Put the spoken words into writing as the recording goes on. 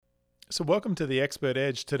So welcome to the Expert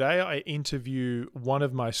Edge. Today I interview one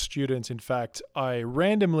of my students. In fact, I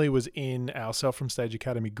randomly was in our Sell From Stage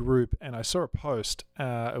Academy group and I saw a post.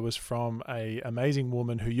 It was from an amazing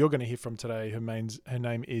woman who you're going to hear from today. Her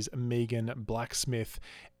name is Megan Blacksmith,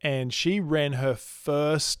 and she ran her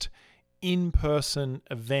first in-person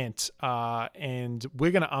event, and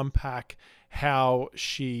we're going to unpack how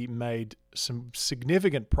she made some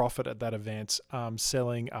significant profit at that event,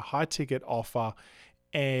 selling a high-ticket offer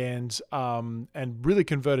and really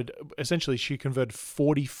converted. Essentially, she converted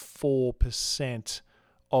 44%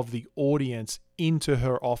 of the audience into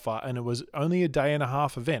her offer, and it was only a day and a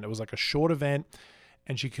half event. It was like a short event,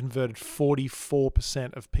 and she converted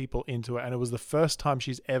 44% of people into it, and it was the first time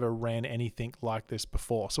she's ever ran anything like this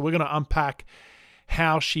before. So we're going to unpack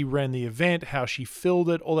how she ran the event, how she filled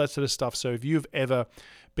it, all that sort of stuff. So if you've ever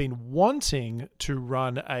been wanting to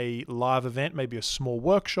run a live event, maybe a small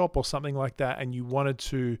workshop or something like that, and you wanted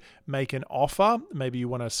to make an offer, maybe you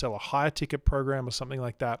want to sell a higher ticket program or something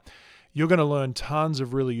like that, you're going to learn tons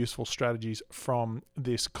of really useful strategies from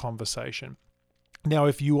this conversation. Now,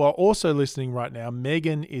 if you are also listening right now,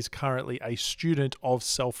 Megan is currently a student of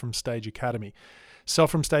Sell From Stage Academy. Sell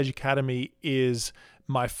From Stage Academy is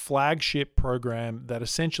my flagship program that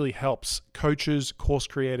essentially helps coaches, course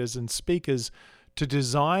creators, and speakers to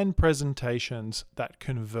design presentations that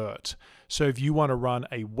convert. So if you want to run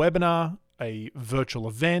a webinar, a virtual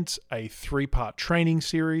event, a 3-part training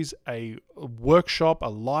series, a workshop, a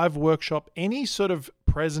live workshop, any sort of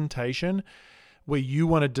presentation where you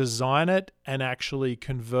want to design it and actually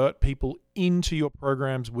convert people into your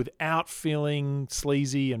programs without feeling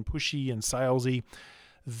sleazy and pushy and salesy,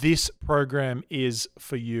 this program is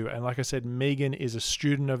for you. And like I said, Megan is a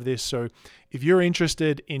student of this. So if you're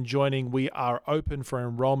interested in joining, we are open for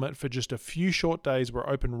enrollment for just a few short days. We're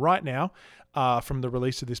open right now from the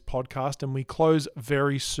release of this podcast, and we close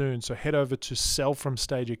very soon. So head over to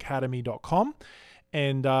sellfromstageacademy.com.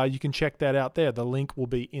 and you can check that out there. The link will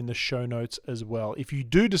be in the show notes as well. If you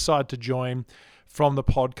do decide to join from the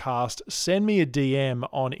podcast, send me a DM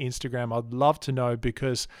on Instagram. I'd love to know,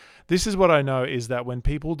 because this is what I know is that when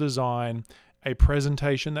people design a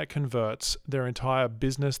presentation that converts, their entire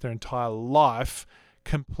business, their entire life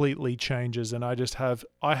completely changes. And I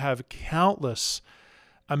have countless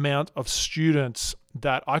amount of students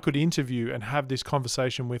that I could interview and have this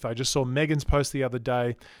conversation with. I just saw Megan's post the other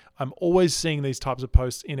day. I'm always seeing these types of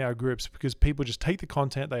posts in our groups because people just take the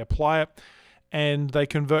content, they apply it, and they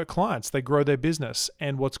convert clients. They grow their business.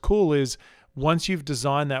 And what's cool is once you've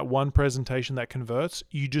designed that one presentation that converts,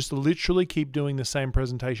 you just literally keep doing the same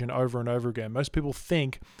presentation over and over again. Most people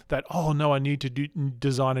think that, oh no, I need to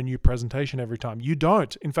design a new presentation every time. You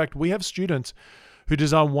don't. In fact, we have students who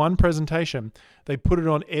design one presentation, they put it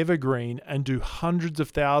on Evergreen and do hundreds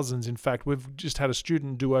of thousands. In fact, we've just had a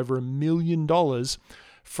student do over $1 million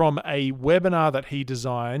from a webinar that he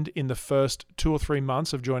designed in the first 2 or 3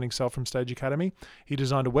 months of joining Sell From Stage Academy. He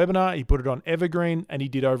designed a webinar, he put it on Evergreen, and he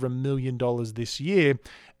did over $1 million this year.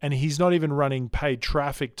 And he's not even running paid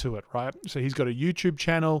traffic to it, right? So he's got a YouTube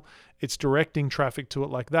channel, it's directing traffic to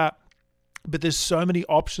it like that. But there's so many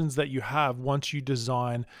options that you have once you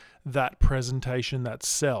design that presentation that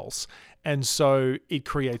sells. And so it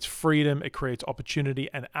creates freedom, it creates opportunity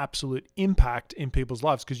and absolute impact in people's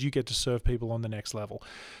lives because you get to serve people on the next level.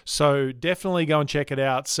 So definitely go and check it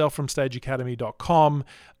out, sellfromstageacademy.com.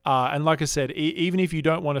 And like I said, even if you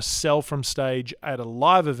don't want to sell from stage at a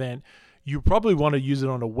live event, you probably want to use it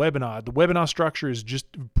on a webinar. The webinar structure is just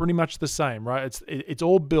pretty much the same, right? It's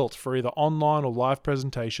all built for either online or live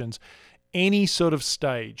presentations. Any sort of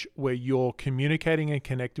stage where you're communicating and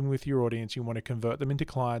connecting with your audience, you want to convert them into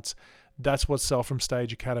clients. That's what Sell From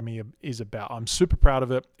Stage Academy is about. I'm super proud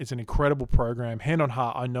of it. It's an incredible program. Hand on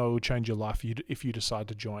heart, I know it will change your life if you decide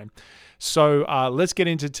to join. So let's get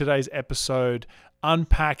into today's episode,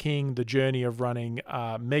 unpacking the journey of running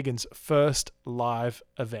Megan's first live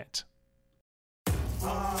event.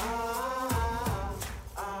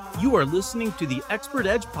 You are listening to the Expert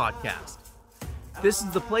Edge podcast. This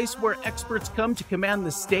is the place where experts come to command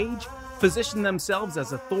the stage, position themselves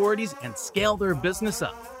as authorities, and scale their business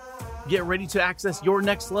up. Get ready to access your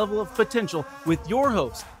next level of potential with your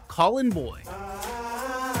host, Colin Boyd.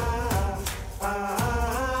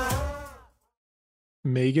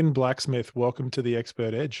 Megan Blacksmith, welcome to the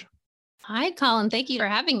Expert Edge. Hi, Colin. Thank you for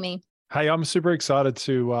having me. Hey, I'm super excited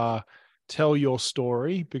to tell your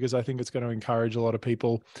story because I think it's going to encourage a lot of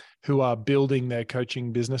people who are building their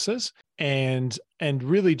coaching businesses and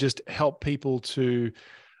really just help people to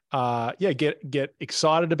get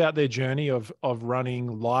excited about their journey of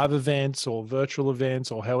running live events or virtual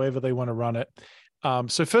events or however they want to run it,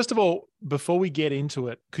 So first of all, before we get into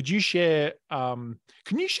it, can you share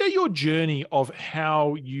your journey of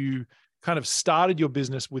how you kind of started your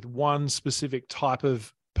business with one specific type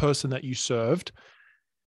of person that you served,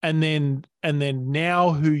 and then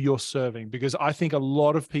now who you're serving? Because I think a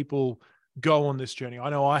lot of people go on this journey. I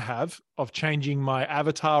know I have, of changing my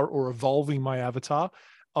avatar or evolving my avatar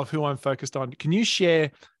of who I'm focused on. Can you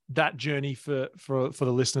share that journey for the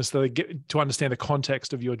listeners so they get to understand the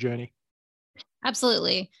context of your journey?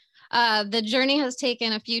 Absolutely. The journey has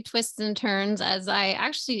taken a few twists and turns, as I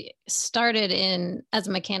actually started as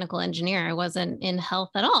a mechanical engineer. I wasn't in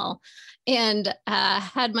health at all, and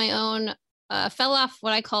had my own, fell off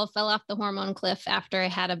the hormone cliff after I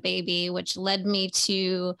had a baby, which led me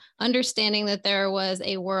to understanding that there was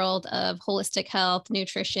a world of holistic health,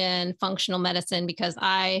 nutrition, functional medicine, because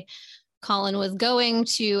Colin, was going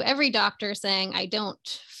to every doctor saying, I don't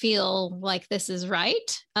feel like this is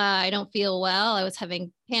right. I don't feel well. I was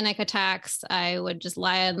having panic attacks. I would just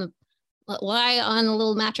lie on a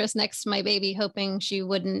little mattress next to my baby, hoping she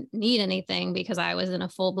wouldn't need anything, because I was in a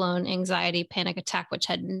full-blown anxiety panic attack, which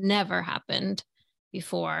had never happened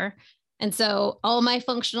before. And so all my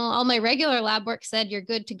regular lab work said, you're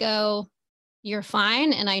good to go, you're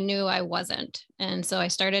fine. And I knew I wasn't. And so I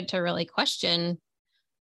started to really question,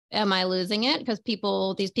 am I losing it? Because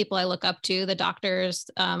these people I look up to, the doctors,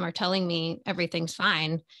 are telling me everything's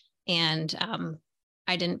fine. And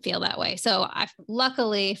I didn't feel that way. So I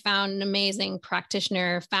luckily found an amazing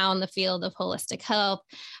practitioner, found the field of holistic health,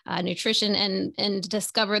 nutrition, and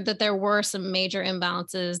discovered that there were some major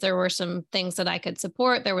imbalances. There were some things that I could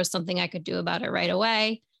support. There was something I could do about it right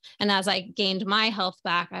away. And as I gained my health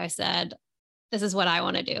back, I said, this is what I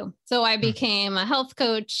want to do. So I became a health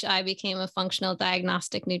coach. I became a functional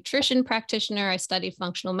diagnostic nutrition practitioner. I studied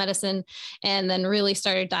functional medicine, and then really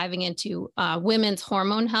started diving into women's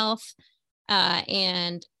hormone health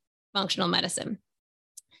and functional medicine.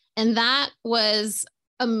 And that was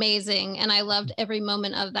amazing. And I loved every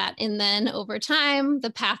moment of that. And then over time,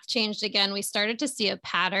 the path changed again. We started to see a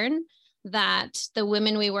pattern that the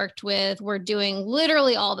women we worked with were doing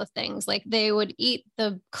literally all the things. Like, they would eat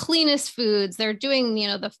the cleanest foods. They're doing,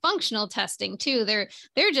 the functional testing too.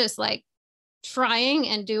 They're just like trying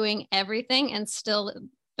and doing everything, and still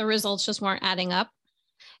the results just weren't adding up.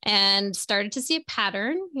 And started to see a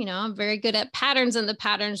pattern. I'm very good at patterns. And the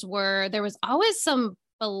patterns were, there was always some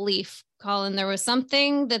belief, Colin. There was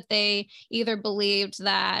something that they either believed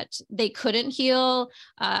that they couldn't heal,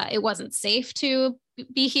 it wasn't safe to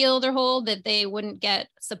be healed or whole, that they wouldn't get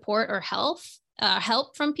support or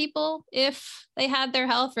help from people if they had their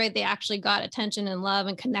health, right? They actually got attention and love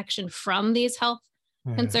and connection from these health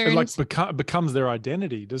concerns. It becomes their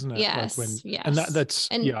identity, doesn't it? Yes. And that's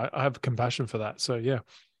I have compassion for that. So yeah.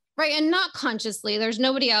 Right. And not consciously. There's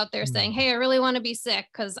nobody out there saying, hey, I really want to be sick,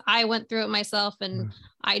 because I went through it myself and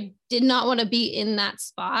I did not want to be in that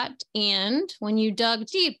spot. And when you dug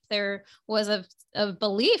deep, there was a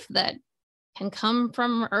belief that can come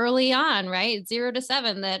from early on, right? 0 to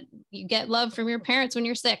 7, that you get love from your parents when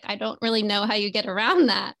you're sick. I don't really know how you get around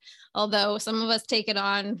that, although some of us take it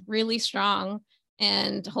on really strong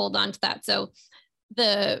and hold on to that. So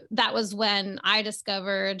that was when I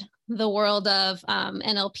discovered the world of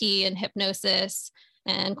NLP and hypnosis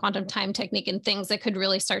and quantum time technique, and things that could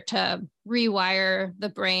really start to rewire the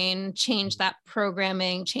brain, change that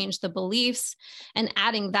programming, change the beliefs, and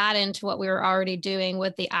adding that into what we were already doing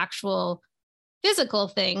with the actual physical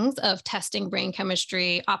things of testing brain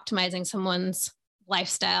chemistry, optimizing someone's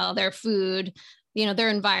lifestyle, their food, their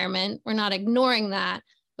environment. We're not ignoring that,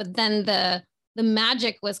 but then the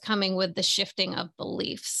magic was coming with the shifting of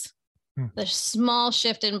beliefs, the small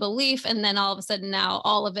shift in belief. And then all of a sudden now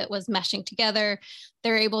all of it was meshing together.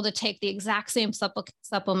 They're able to take the exact same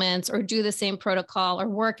supplements or do the same protocol or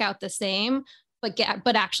work out the same, but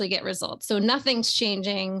actually get results. So nothing's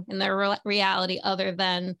changing in their reality other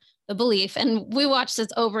than the belief. And we watched this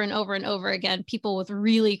over and over and over again. People with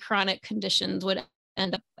really chronic conditions would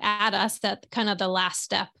end up at us at kind of the last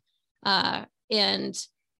step. And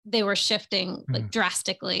they were shifting like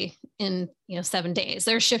drastically in 7 days.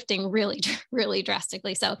 They're shifting really, really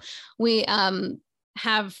drastically. So we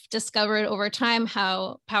have discovered over time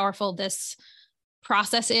how powerful this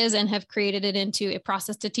process is, and have created it into a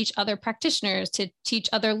process to teach other practitioners, to teach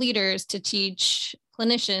other leaders, to teach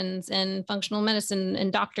clinicians and functional medicine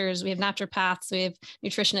and doctors. We have naturopaths, we have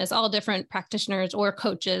nutritionists, all different practitioners or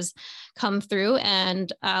coaches come through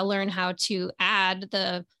and learn how to add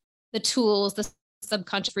the tools, the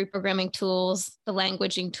subconscious reprogramming tools, the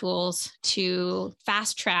languaging tools to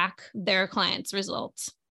fast track their clients'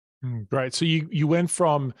 results. Great. So you went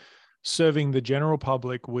from serving the general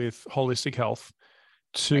public with holistic health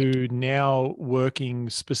to now working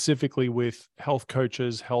specifically with health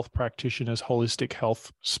coaches, health practitioners, holistic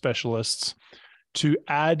health specialists to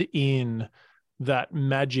add in that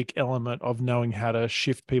magic element of knowing how to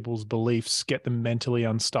shift people's beliefs, get them mentally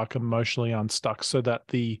unstuck, emotionally unstuck, so that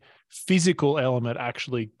the physical element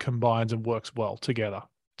actually combines and works well together.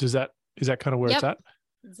 Is that kind of where it's at?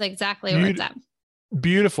 It's exactly where it's at.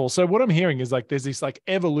 Beautiful. So what I'm hearing is like there's this like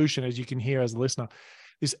evolution, as you can hear as a listener,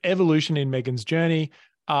 this evolution in Megan's journey.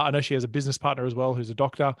 I know she has a business partner as well who's a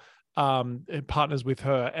doctor, partners with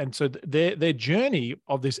her. And so their journey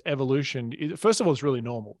of this evolution, first of all, is really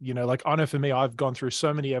normal. You know, like I know for me, I've gone through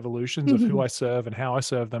so many evolutions of who I serve and how I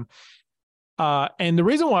serve them. And the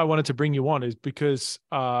reason why I wanted to bring you on is because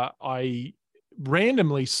I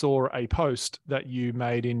randomly saw a post that you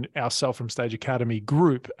made in our Self from Stage Academy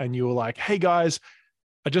group. And you were like, hey guys,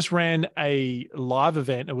 I just ran a live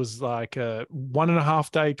event. It was like a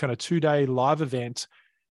 1.5 day, kind of 2-day live event.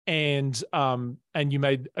 And you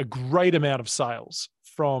made a great amount of sales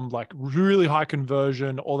from like really high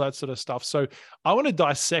conversion, all that sort of stuff. So I want to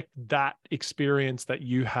dissect that experience that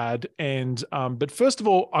you had. And, but first of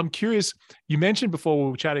all, I'm curious, you mentioned before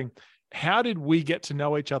we were chatting, how did we get to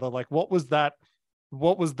know each other? Like, what was that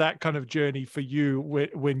kind of journey for you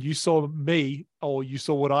when you saw me or you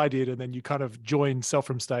saw what I did and then you kind of joined Self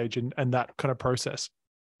from Stage and that kind of process?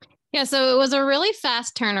 Yeah, so it was a really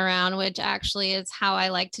fast turnaround, which actually is how I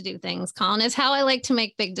like to do things, Colin, is how I like to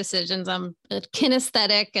make big decisions. I'm a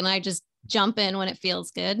kinesthetic and I just jump in when it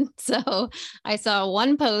feels good. So I saw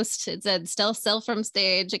one post, it said Self from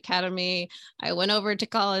Stage Academy. I went over to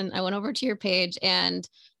Colin, I went over to your page, and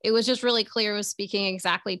it was just really clear it was speaking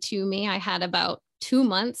exactly to me. I had about 2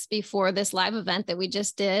 months before this live event that we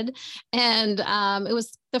just did. And it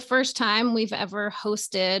was the first time we've ever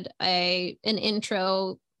hosted an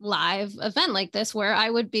intro live event like this, where I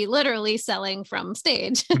would be literally selling from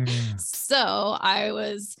stage. So I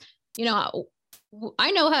was, I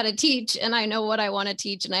know how to teach and I know what I want to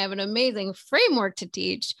teach, and I have an amazing framework to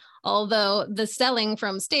teach. Although the selling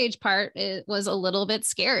from stage part, it was a little bit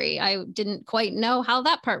scary. I didn't quite know how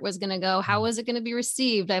that part was going to go. How was it going to be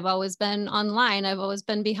received? I've always been online. I've always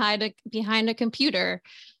been behind a computer,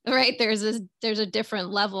 right? There's a different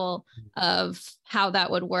level of how that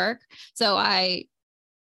would work. So I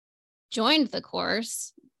joined the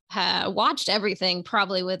course, watched everything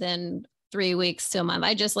probably within 3 weeks to a month.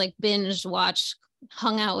 I just like binged watched,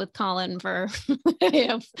 hung out with Colin for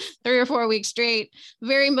 3 or 4 weeks straight,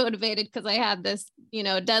 very motivated because I had this,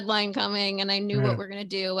 deadline coming and I knew what we're going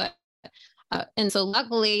to do. And so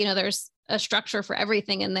luckily, there's a structure for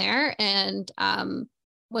everything in there, and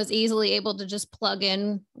was easily able to just plug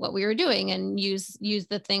in what we were doing and use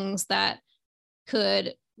the things that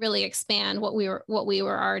could really expand what we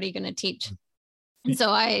were already going to teach. And so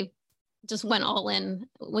I just went all in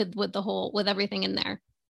with everything in there.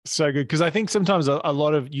 So good. Because I think sometimes a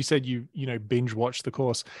lot of, you said you binge watch the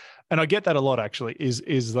course, and I get that a lot actually,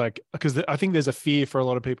 is like, because I think there's a fear for a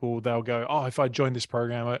lot of people. They'll go, oh, if I join this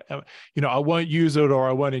program, I won't use it, or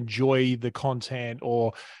I won't enjoy the content,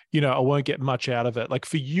 or, I won't get much out of it. Like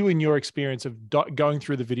for you, in your experience of going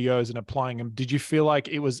through the videos and applying them, did you feel like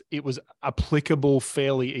it was applicable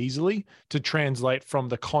fairly easily to translate from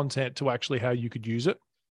the content to actually how you could use it?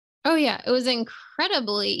 Oh yeah, it was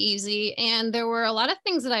incredibly easy. And there were a lot of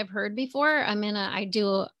things that I've heard before. I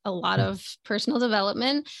do a lot of personal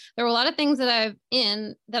development. There were a lot of things that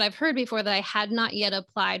I've heard before that I had not yet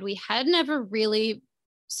applied. We had never really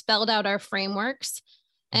spelled out our frameworks.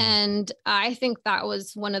 And I think that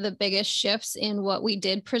was one of the biggest shifts in what we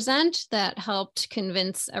did present that helped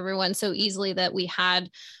convince everyone so easily that we have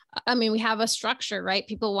a structure, right?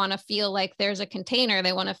 People want to feel like there's a container.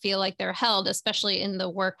 They want to feel like they're held, especially in the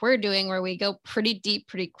work we're doing where we go pretty deep,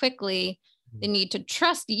 pretty quickly. They need to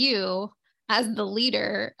trust you as the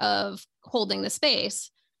leader of holding the space.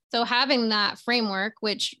 So having that framework,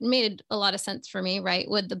 which made a lot of sense for me, right?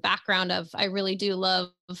 With the background of, I really do love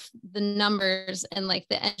the numbers and like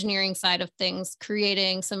the engineering side of things,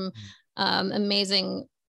 creating some amazing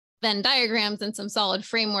Venn diagrams and some solid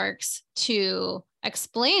frameworks to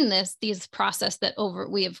explain these process that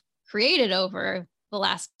we have created over the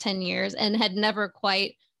last 10 years and had never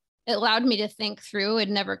quite, it allowed me to think through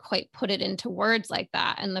and never quite put it into words like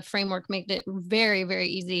that. And the framework made it very, very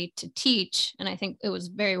easy to teach. And I think it was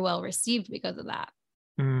very well received because of that.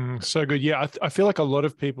 So good. Yeah. I feel like a lot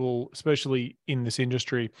of people, especially in this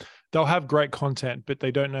industry, they'll have great content, but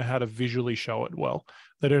they don't know how to visually show it well.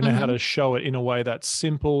 They don't know how to show it in a way that's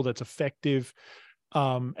simple, that's effective,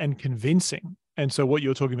 and convincing. And so what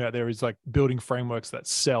you're talking about there is like building frameworks that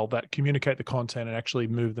sell, that communicate the content and actually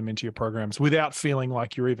move them into your programs without feeling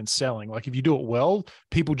like you're even selling. Like if you do it well,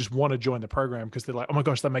 people just want to join the program because they're like, oh my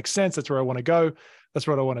gosh, that makes sense. That's where I want to go. That's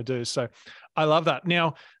what I want to do. So I love that.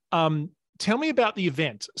 Now, tell me about the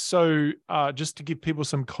event. So just to give people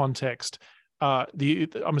some context,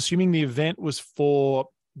 I'm assuming the event was for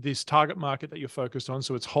this target market that you're focused on.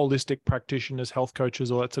 So it's holistic practitioners, health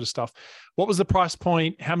coaches, all that sort of stuff. What was the price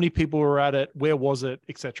point? How many people were at it? Where was it,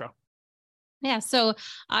 etc.? Yeah, so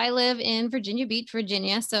I live in Virginia Beach,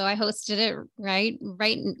 Virginia. So I hosted it right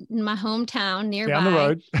in my hometown nearby. Down the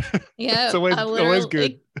road. Yeah, it's always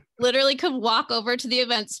good. Literally could walk over to the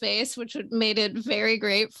event space, which made it very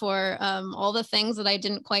great for all the things that I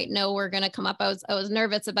didn't quite know were going to come up. I was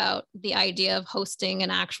nervous about the idea of hosting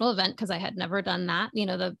an actual event because I had never done that. You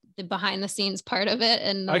know, the behind the scenes part of it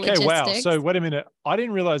and the logistics. Wow. So wait a minute. I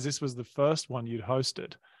didn't realize this was the first one you'd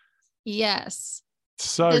hosted. Yes.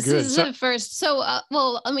 So this good. Is the first. So,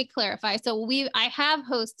 well, let me clarify. So I have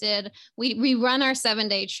hosted, we run our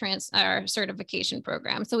 7-day our certification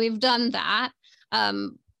program. So we've done that.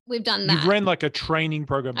 We've done that. You've ran like a training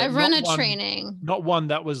program. I've run a training. Not one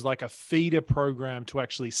that was like a feeder program to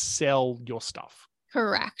actually sell your stuff.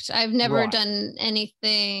 Correct. I've never done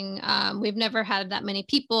anything. We've never had that many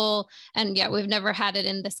people. And yeah, we've never had it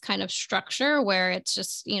in this kind of structure where it's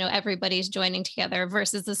just, you know, everybody's joining together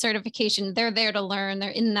versus the certification. They're there to learn.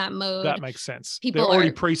 They're in that mode. That makes sense. They're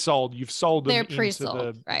already pre-sold. You've sold them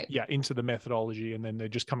into the methodology, and then they're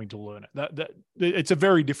just coming to learn it. That it's a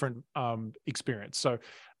very different experience. So,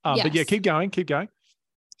 yes. But yeah, keep going.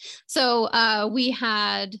 So we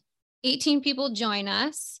had 18 people join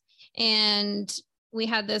us, and we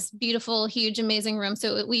had this beautiful, huge, amazing room.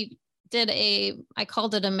 So we did I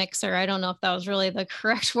called it a mixer. I don't know if that was really the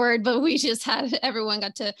correct word, but we just had, everyone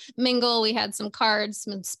got to mingle. We had some cards,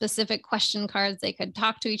 some specific question cards they could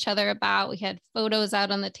talk to each other about. We had photos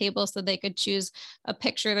out on the table so they could choose a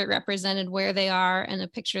picture that represented where they are and a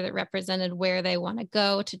picture that represented where they want to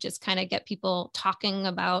go, to just kind of get people talking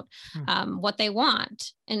about what they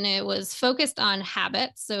want. And it was focused on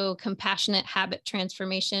habits. So compassionate habit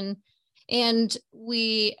transformation. And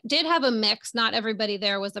we did have a mix. Not everybody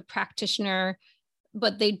there was a practitioner,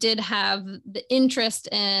 but they did have the interest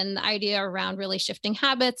in the idea around really shifting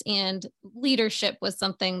habits, and leadership was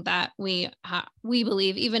something that we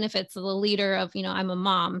believe, even if it's the leader of, you know, I'm a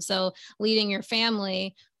mom, so leading your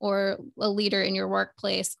family, or a leader in your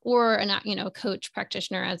workplace, or a coach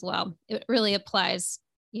practitioner as well. It really applies,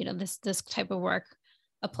 you know, this type of work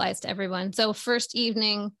applies to everyone. So first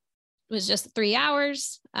evening was just 3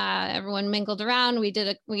 hours. Everyone mingled around. We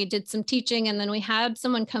did some teaching, and then we had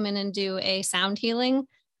someone come in and do a sound healing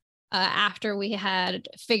after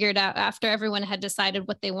everyone had decided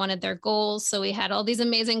what they wanted their goals. So we had all these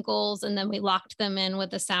amazing goals, and then we locked them in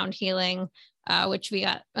with the sound healing, which we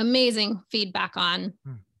got amazing feedback on.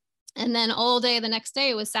 And then all day the next day,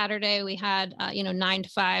 it was Saturday, we had 9 to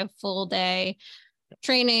 5 full day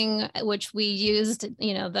training, which we used,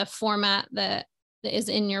 you know, the format that is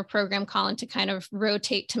in your program, Colin, to kind of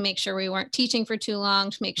rotate to make sure we weren't teaching for too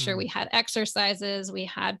long, to make sure we had exercises, we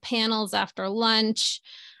had panels after lunch.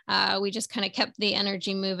 We just kind of kept the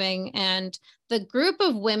energy moving. And the group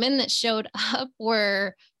of women that showed up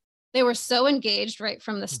they were so engaged right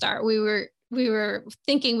from the start. We were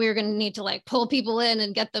thinking we were going to need to like pull people in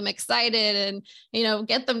and get them excited and, you know,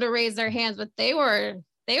 get them to raise their hands, but they were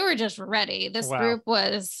just ready. This group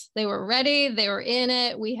they were ready. They were in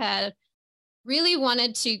it. We had really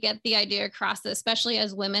wanted to get the idea across, especially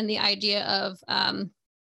as women, the idea of,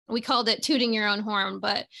 we called it tooting your own horn,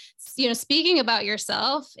 but, you know, speaking about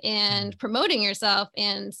yourself and promoting yourself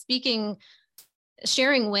and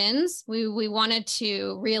sharing wins. We wanted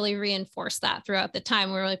to really reinforce that throughout the time.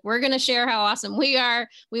 We were like, we're going to share how awesome we are.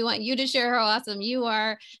 We want you to share how awesome you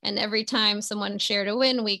are. And every time someone shared a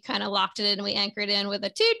win, we kind of locked it in and we anchored in with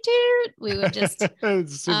a toot toot. We would just,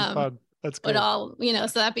 it's super fun. That's cool.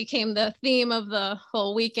 So that became the theme of the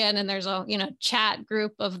whole weekend. And there's a, chat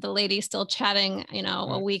group of the ladies still chatting,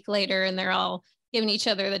 a week later, and they're all giving each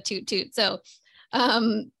other the toot toot. So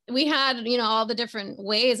we had, all the different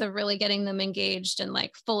ways of really getting them engaged and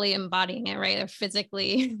like fully embodying it, right? They're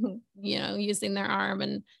physically, using their arm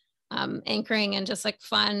and anchoring and just like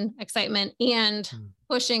fun, excitement, and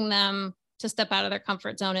pushing them to step out of their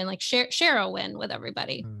comfort zone and like share a win with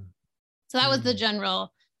everybody. So that was the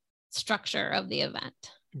general structure of the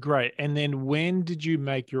event. Great. And then when did you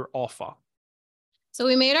make your offer? So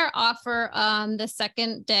we made our offer on the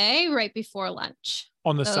second day, right before lunch.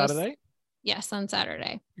 On the Saturday? Yes, on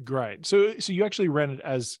Saturday. Great. So you actually ran it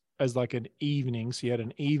as like an evening. So you had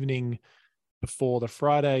an evening before the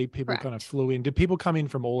Friday, people kind of Correct. flew in. Did people come in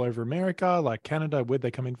from all over America, like Canada? Where'd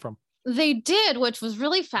they come in from? They did, which was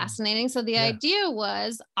really fascinating. So the Yeah. idea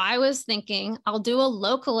was, I was thinking, I'll do a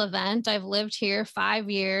local event. I've lived here 5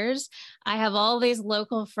 years. I have all these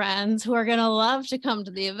local friends who are going to love to come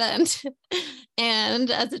to the event. And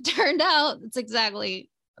as it turned out, it's exactly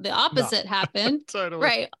the opposite happened. Totally.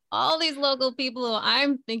 Right. All these local people who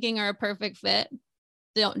I'm thinking are a perfect fit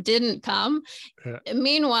didn't come. Yeah.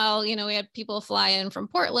 Meanwhile, we had people fly in from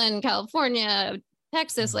Portland, California,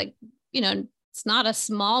 Texas, like, it's not a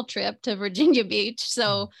small trip to Virginia Beach.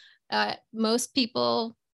 So most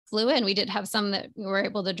people flew in. We did have some that we were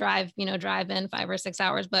able to drive in 5 or 6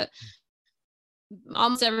 hours, but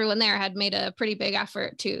almost everyone there had made a pretty big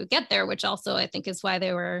effort to get there, which also I think is why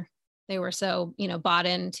they were so, bought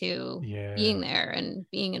into being there and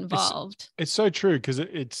being involved. It's so true, because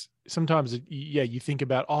it's sometimes, you think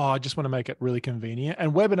about, I just want to make it really convenient,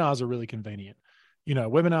 and webinars are really convenient.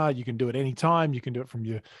 Webinar, you can do it anytime. You can do it from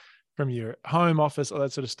your home office, all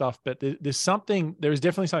that sort of stuff. But there is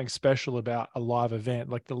definitely something special about a live event,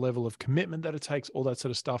 like the level of commitment that it takes, all that sort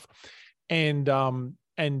of stuff. And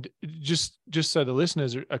just so the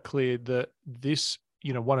listeners are clear, that this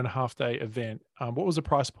 1.5 day event, what was the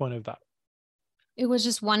price point of that? It was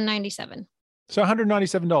just $197. So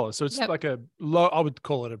 $197. So it's Yep. like I would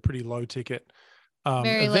call it a pretty low ticket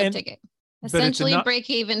Very event. low ticket. Essentially break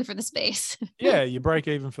even for the space. Yeah, you break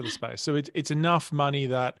even for the space. So it's enough money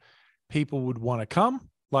that people would want to come.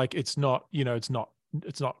 Like, it's not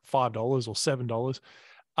 $5 or $7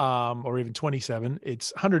 or even $27.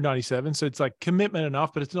 It's $197. So it's like commitment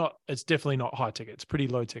enough, but it's definitely not high ticket. It's pretty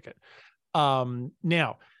low ticket.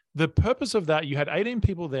 Now, the purpose of that, you had 18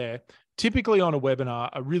 people there. Typically on a webinar,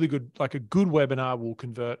 a good webinar will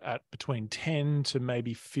convert at between 10 to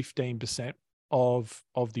maybe 15% of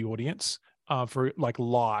the audience for like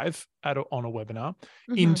live on a webinar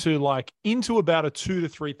into about a $2,000 to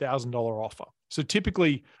 $3,000 offer. So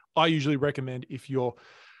typically, I usually recommend, if you're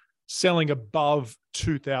selling above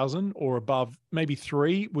 2,000 or above, maybe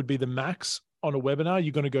 3 would be the max on a webinar,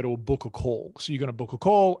 you're going to go to a book a call. So you're going to book a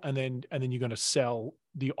call, and then you're going to sell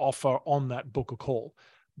the offer on that book a call.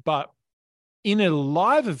 But in a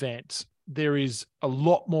live event, there is a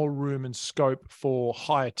lot more room and scope for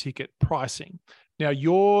higher ticket pricing. Now,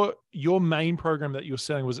 your main program that you're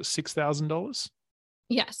selling, was it $6,000?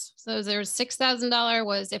 Yes. So there's $6,000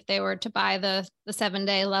 was if they were to buy the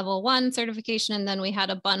 7-day level 1 certification. And then we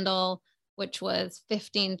had a bundle, which was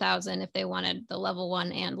 $15,000 if they wanted the level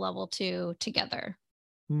 1 and level 2 together.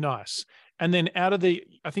 Nice. And then out of I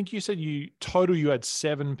think you said you had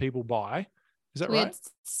 7 people buy. Is that right? We had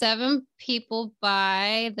 7 people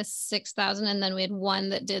buy the 6,000, and then we had 1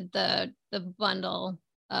 that did the bundle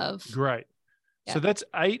of. Great. Yeah. So that's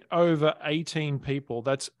 8 over 18 people.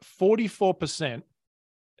 That's 44%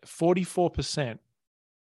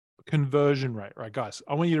 conversion rate, right, guys?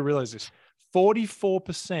 I want you to realize this: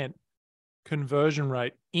 44% conversion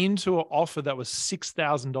rate into an offer that was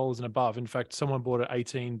 $6,000 and above. In fact, someone bought an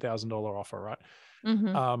 $18,000 offer, right?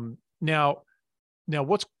 Mm-hmm. Now,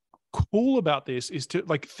 what's cool about this is to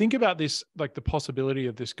think about this, like the possibility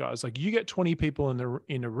of this, guys. Like, you get 20 people in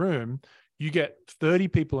a room, you get 30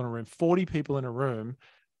 people in a room, 40 people in a room.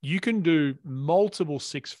 You can do multiple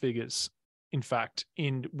 6 figures. In fact,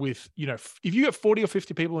 if you get 40 or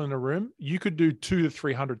 50 people in a room, you could do $200,000 to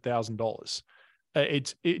 $300,000.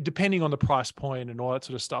 It's depending on the price point and all that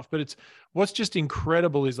sort of stuff. But what's just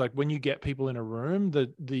incredible is, like, when you get people in a room,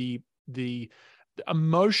 the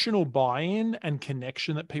emotional buy-in and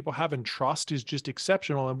connection that people have and trust is just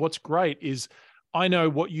exceptional. And what's great is, I know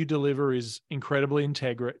what you deliver is incredibly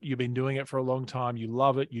integrate. You've been doing it for a long time. You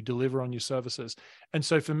love it. You deliver on your services. And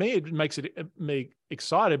so for me, it makes me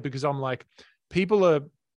excited, because I'm like, people are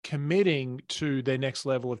committing to their next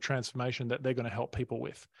level of transformation that they're going to help people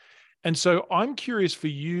with. And so I'm curious for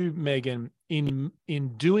you, Megan, in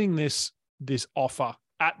doing this offer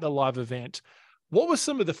at the live event, what were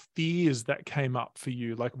some of the fears that came up for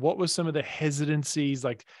you? Like, what were some of the hesitancies,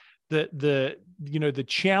 like the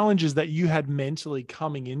challenges that you had mentally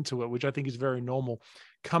coming into it, which I think is very normal,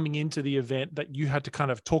 coming into the event, that you had to kind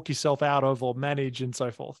of talk yourself out of or manage and so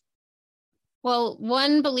forth? Well,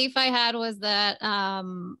 one belief I had was that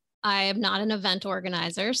I am not an event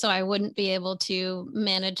organizer, so I wouldn't be able to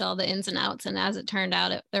manage all the ins and outs. And as it turned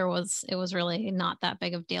out, it was really not that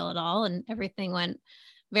big of a deal at all, and everything went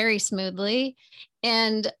very smoothly.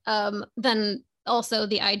 And then also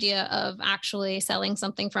the idea of actually selling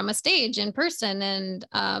something from a stage in person. And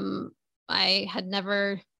I had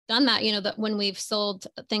never done that, that when we've sold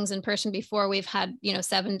things in person before, we've had,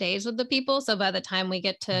 7 days with the people. So by the time we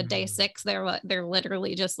get to day 6, they're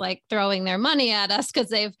literally just like throwing their money at us because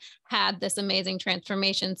they've had this amazing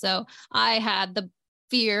transformation. So I had the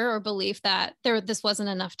fear or belief that this wasn't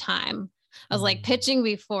enough time. I was like, pitching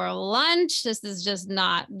before lunch, this is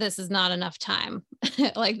not enough time.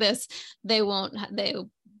 Like this, they will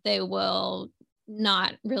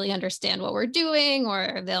not really understand what we're doing,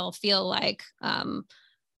 or they'll feel like,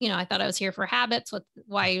 I thought I was here for habits.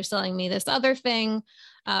 Why are you selling me this other thing?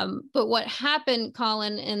 But what happened,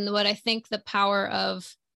 Colin, and what I think the power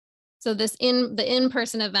of, so the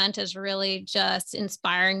in-person event is really just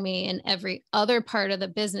inspiring me in every other part of the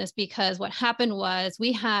business, because what happened was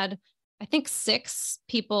we had, I think 6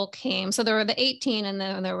 people came. So there were the 18, and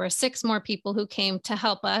then there were 6 more people who came to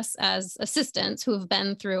help us as assistants who have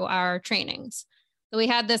been through our trainings. So we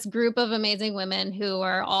had this group of amazing women who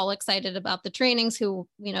are all excited about the trainings, who,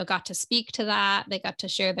 got to speak to that. They got to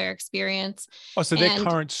share their experience. Oh, so they're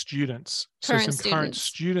current students. Current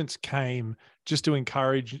students came just to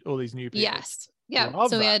encourage all these new people. Yes. Yeah.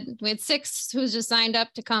 So we had 6 who just signed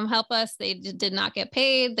up to come help us. They did not get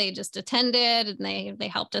paid. They just attended, and they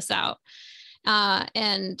helped us out.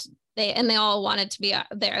 And they all wanted to be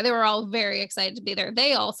there. They were all very excited to be there.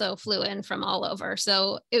 They also flew in from all over.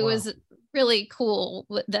 So it was really cool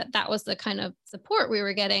that was the kind of support we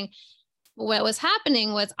were getting. What was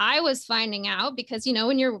happening was I was finding out, because,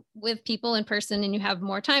 when you're with people in person and you have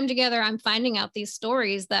more time together, I'm finding out these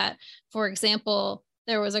stories that, for example,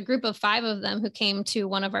 there was a group of 5 of them who came to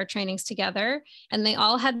one of our trainings together, and they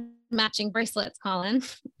all had matching bracelets, Colin.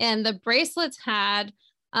 And the bracelets had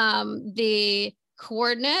the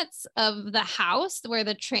coordinates of the house where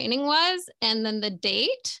the training was, and then the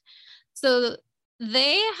date. So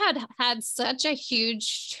they had such a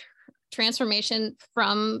huge transformation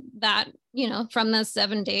from that, from the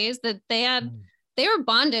 7 days, that they were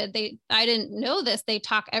bonded. I didn't know this. They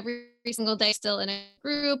talk every single day, still in a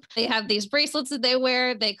group. They have these bracelets that they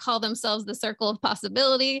wear. They call themselves the Circle of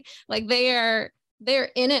Possibility. Like they're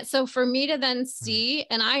in it. So for me to then see,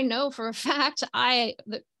 and I know for a fact,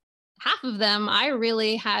 half of them, I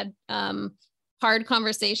really had hard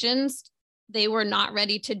conversations. They were not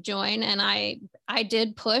ready to join. And I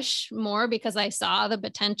did push more because I saw the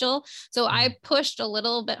potential. So I pushed a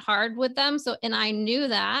little bit hard with them. And I knew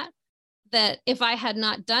that if I had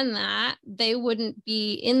not done that, they wouldn't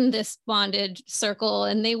be in this bonded circle,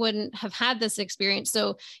 and they wouldn't have had this experience.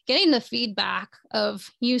 So getting the feedback of,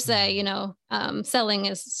 you say, selling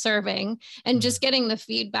is serving, and just getting the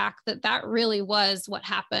feedback that really was what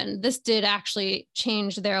happened. This did actually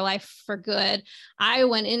change their life for good. I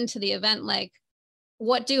went into the event like,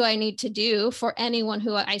 what do I need to do for anyone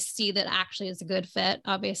who I see that actually is a good fit?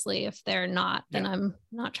 Obviously, if they're not, then I'm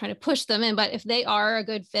not trying to push them in. But if they are a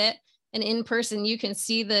good fit, and in person, you can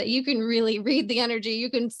really read the energy. You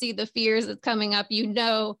can see the fears that's coming up.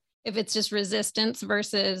 If it's just resistance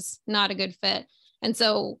versus not a good fit. And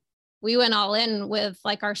so we went all in with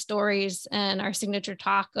like our stories and our signature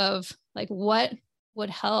talk of like what would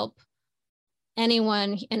help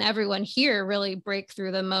anyone and everyone here really break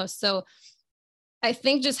through the most. So I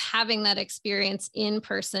think just having that experience in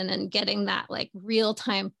person and getting that like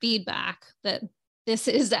real-time feedback that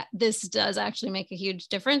this does actually make a huge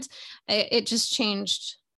difference. It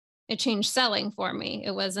changed selling for me.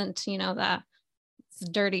 It wasn't, that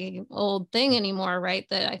dirty old thing anymore, right?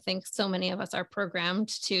 That I think so many of us are programmed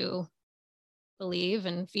to believe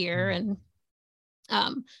and fear. And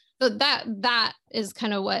so that is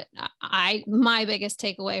kind of what my biggest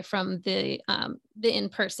takeaway from the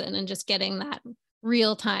in-person, and just getting that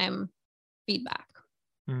real-time feedback.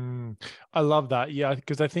 I love that. Yeah,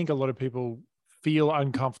 because I think a lot of people feel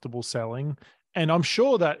uncomfortable selling. And I'm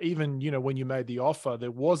sure that even, when you made the offer, there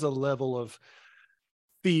was a level of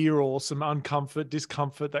fear or some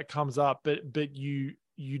discomfort that comes up, but you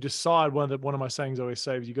decide, one of my sayings I always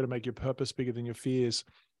say is, you got to make your purpose bigger than your fears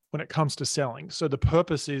when it comes to selling. So the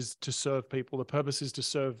purpose is to serve people. The purpose is to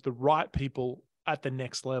serve the right people at the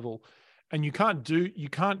next level. And you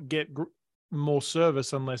can't get more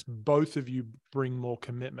service unless both of you bring more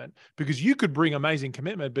commitment, because you could bring amazing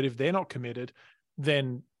commitment, but if they're not committed,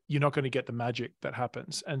 then you're not going to get the magic that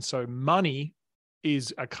happens. And so money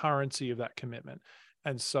is a currency of that commitment.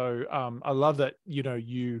 And so I love that,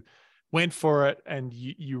 you went for it and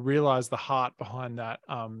you realized the heart behind that,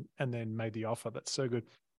 and then made the offer. That's so good.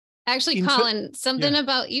 Actually, Colin, something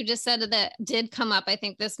about you just said that did come up. I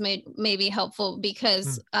think this may be helpful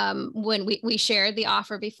because when we shared the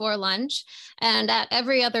offer before lunch, and at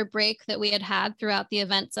every other break that we had throughout the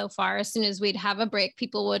event so far, as soon as we'd have a break,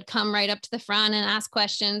 people would come right up to the front and ask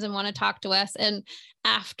questions and want to talk to us. And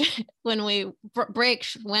after, when we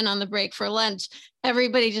went on the break for lunch,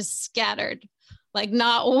 everybody just scattered. Like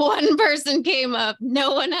not one person came up.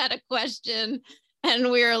 No one had a question.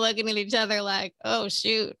 And we were looking at each other like, oh,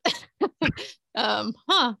 shoot.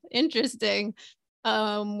 Interesting.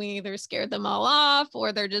 We either scared them all off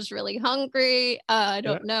or they're just really hungry. I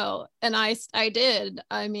don't know. And I did.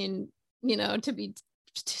 I mean, to be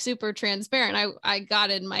super transparent, I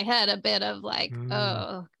got in my head a bit of like,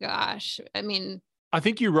 oh, gosh. I mean, I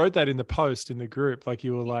think you wrote that in the post in the group. Like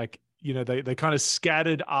you were like, they kind of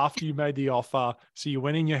scattered after you made the offer. So you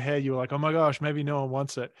went in your head, you were like, oh my gosh, maybe no one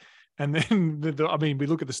wants it. And then, we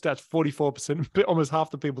look at the stats, 44%, almost half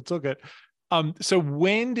the people took it. So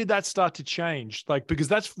when did that start to change? Like, because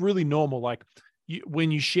that's really normal. Like when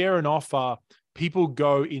you share an offer, people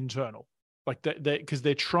go internal, like because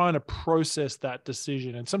they're trying to process that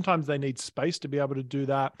decision. And sometimes they need space to be able to do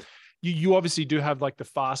that. You obviously do have like the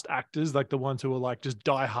fast actors, like the ones who are like just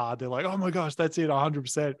die hard. They're like, oh my gosh, that's it,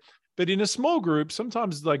 100%. But in a small group,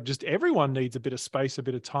 sometimes like just everyone needs a bit of space, a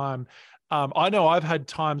bit of time. I know I've had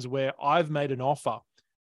times where I've made an offer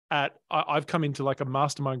I've come into like a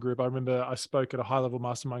mastermind group. I remember I spoke at a high level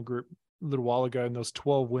mastermind group a little while ago, and there was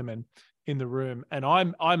 12 women in the room. And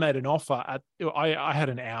I made an offer I had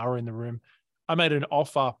an hour in the room. I made an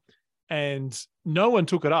offer and no one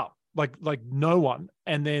took it up, like no one.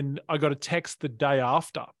 And then I got a text the day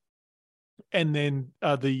after. And then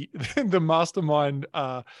the mastermind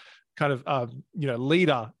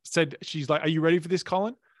leader said, she's like, are you ready for this,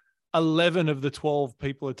 Colin? 11 of the 12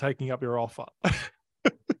 people are taking up your offer.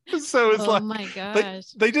 So it's oh my gosh,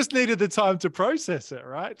 they just needed the time to process it,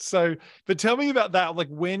 right? So, but tell me about that. Like,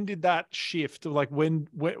 when did that shift? Like,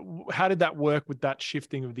 how did that work with that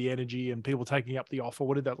shifting of the energy and people taking up the offer?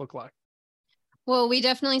 What did that look like? Well, we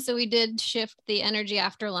did shift the energy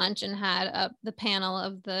after lunch and had the panel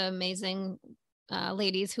of the amazing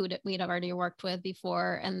ladies who we'd already worked with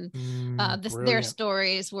before, and their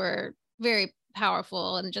stories were very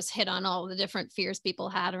powerful and just hit on all the different fears people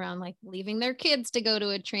had around like leaving their kids to go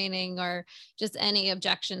to a training or just any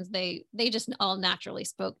objections. They just all naturally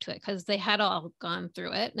spoke to it because they had all gone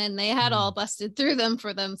through it and they had all busted through them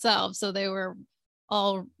for themselves. So they were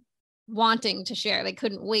all wanting to share. They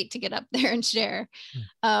couldn't wait to get up there and share.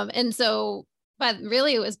 And so, but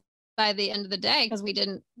really it was by the end of the day, because we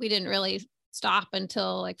didn't really stop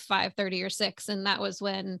until like 5:30 or 6. And that was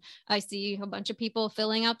when I see a bunch of people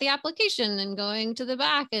filling out the application and going to the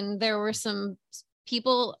back. And there were some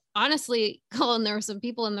people, honestly, Colin, there were some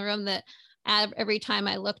people in the room that every time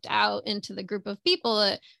I looked out into the group of people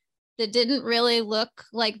that didn't really look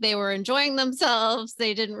like they were enjoying themselves.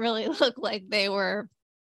 They didn't really look like they were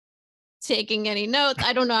taking any notes.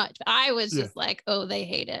 I don't know. I was just like, oh, they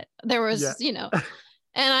hate it. There was, and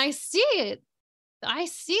I see it. I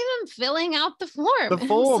see them filling out the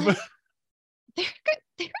form. Like,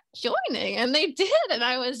 they're joining, and they did. And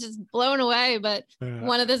I was just blown away. But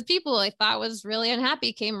one of those people I thought was really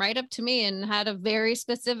unhappy came right up to me and had a very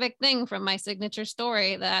specific thing from my signature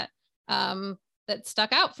story that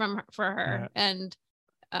stuck out for her. And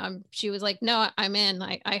she was like, no, I'm in.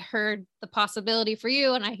 I heard the possibility for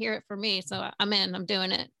you and I hear it for me. So I'm in, I'm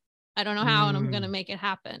doing it. I don't know how, and I'm going to make it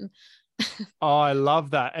happen. Oh, I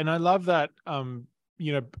love that. And I love that,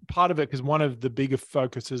 part of it, because one of the bigger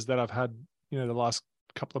focuses that I've had, the last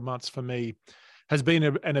couple of months for me has been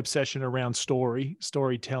an obsession around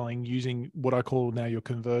storytelling, using what I call now your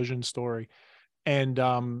conversion story. And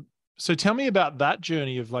so tell me about that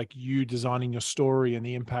journey of like you designing your story and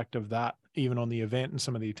the impact of that even on the event and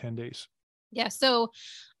some of the attendees. Yeah. So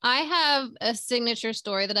I have a signature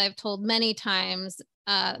story that I've told many times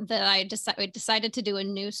that I decided to do a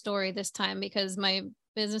new story this time because my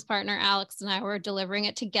business partner, Alex, and I were delivering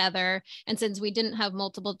it together. And since we didn't have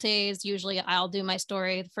multiple days, usually I'll do my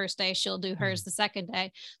story the first day, she'll do hers the second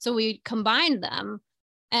day. So we combined them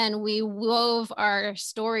and we wove our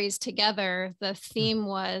stories together. The theme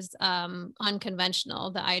was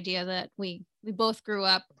unconventional, the idea that we both grew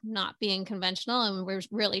up not being conventional, and we're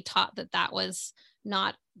really taught that was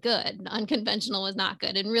not good. Unconventional was not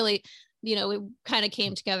good. And really, we kind of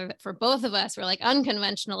came together that for both of us, we're like,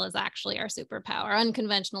 unconventional is actually our superpower.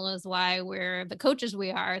 Unconventional is why we're the coaches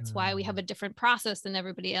we are. It's why we have a different process than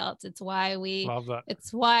everybody else. It's why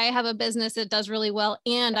it's why I have a business that does really well.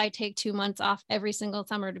 And I take 2 months off every single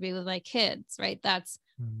summer to be with my kids, right? That's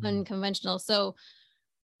unconventional. So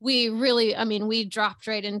we really, I mean, we dropped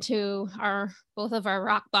right into both of our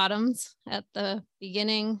rock bottoms at the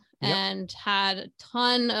beginning. Yep. And had a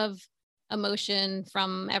ton of emotion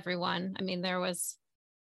from everyone. I mean,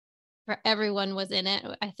 everyone was in it.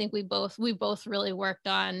 I think we both really worked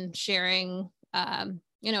on sharing,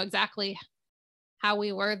 exactly how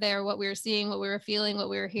we were there, what we were seeing, what we were feeling,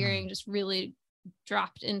 what we were hearing, just really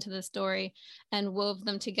dropped into the story and wove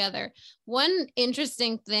them together. One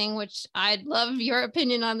interesting thing, which I'd love your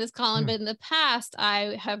opinion on this, Colin, but in the past,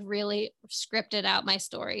 I have really scripted out my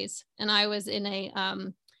stories. And I was in a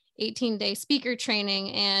 18-day speaker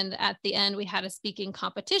training. And at the end, we had a speaking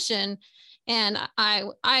competition. And I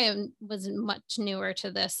was much newer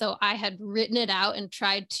to this. So I had written it out and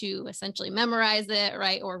tried to essentially memorize it,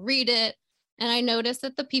 right, or read it. And I noticed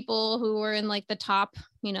that the people who were in like the top,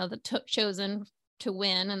 chosen to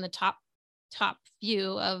win and the top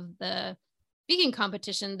few of the speaking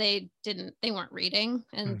competition, they weren't reading,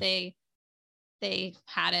 and they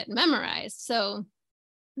had it memorized. So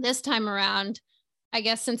this time around, I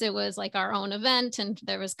guess since it was like our own event and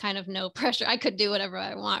there was kind of no pressure, I could do whatever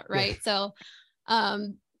I want, right? Yeah. So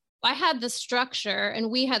I had the structure,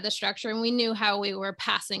 and we had the structure, and we knew how we were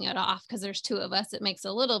passing it off, because there's two of us. It makes it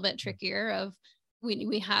a little bit trickier.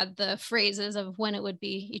 We had the phrases of when it would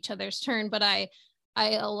be each other's turn, but I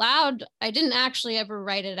didn't actually ever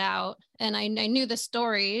write it out. And I knew the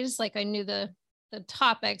stories, like I knew the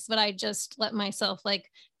topics, but I just let myself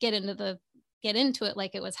like get into it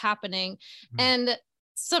like it was happening. And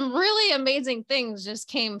some really amazing things just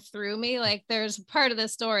came through me. Like there's part of the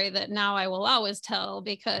story that now I will always tell,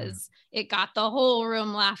 because it got the whole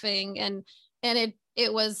room laughing, and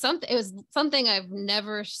it was something I've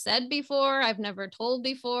never said before. I've never told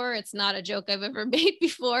before. It's not a joke I've ever made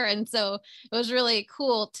before. And so it was really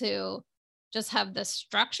cool to just have the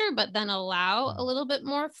structure, but then allow a little bit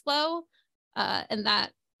more flow. And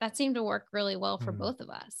that seemed to work really well for both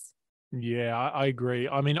of us. Yeah, I agree.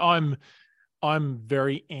 I mean, I'm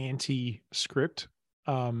very anti-script.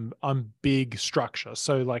 I'm big structure.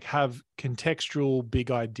 So like have contextual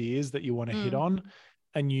big ideas that you want to hit on,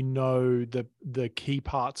 and the key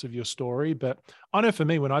parts of your story. But I know for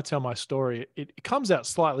me, when I tell my story, it comes out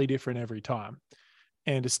slightly different every time.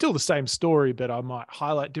 And it's still the same story, but I might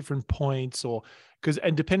highlight different points,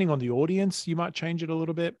 and depending on the audience, you might change it a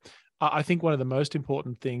little bit. I think one of the most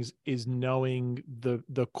important things is knowing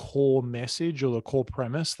the core message or the core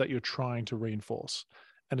premise that you're trying to reinforce.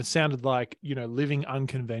 And it sounded like, living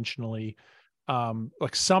unconventionally,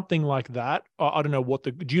 like something like that. I don't know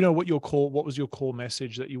do you know what was your core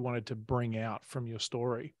message that you wanted to bring out from your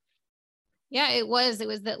story? Yeah, it was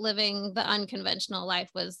that living the unconventional life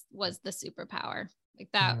was the superpower. Like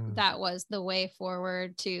that was the way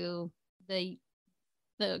forward to the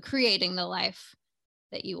creating the life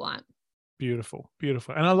that you want. Beautiful.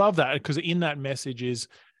 And I love that, because in that message is,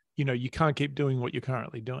 you can't keep doing what you're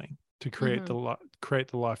currently doing to create create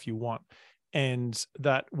the life you want. And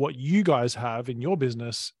that what you guys have in your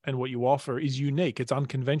business and what you offer is unique. It's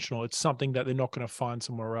unconventional. It's something that they're not going to find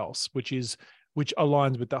somewhere else, which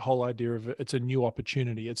aligns with that whole idea of it's a new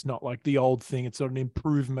opportunity. It's not like the old thing. It's not an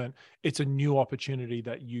improvement. It's a new opportunity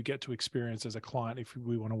that you get to experience as a client if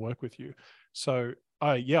we want to work with you. So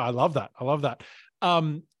I love that.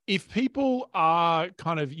 If people are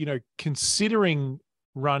kind of, considering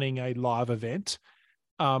running a live event,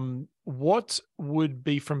 what would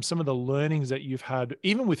be from some of the learnings that you've had,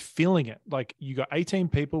 even with filling it? Like you got 18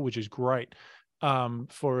 people, which is great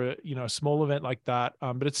for a small event like that,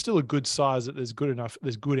 but it's still a good size that there's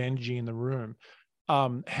good energy in the room.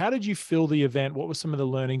 How did you fill the event? What were some of the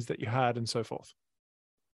learnings that you had, and so forth?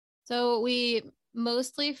 So we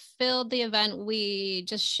mostly filled the event. We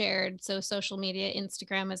just shared. So social media,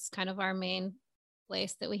 Instagram is kind of our main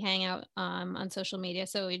place that we hang out on social media.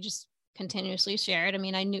 So we just continuously shared. I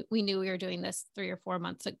mean, we knew we were doing this 3 or 4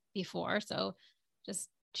 months before. So just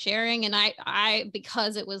sharing. And I,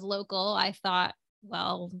 because it was local, I thought,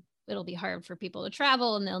 well, it'll be hard for people to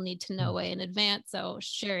travel and they'll need to know way in advance. So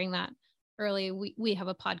sharing that early, we have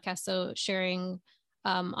a podcast. So sharing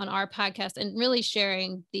on our podcast and really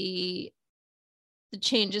sharing the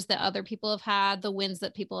changes that other people have had, the wins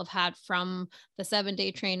that people have had from the 7-day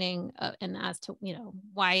training, and as to,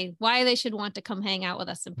 why they should want to come hang out with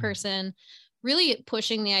us in person, really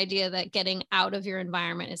pushing the idea that getting out of your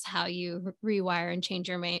environment is how you rewire and change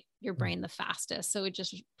your brain the fastest. So we're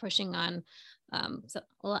just pushing on, so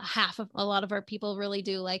a lot of our people really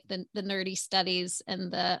do like the nerdy studies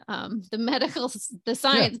and the medical, the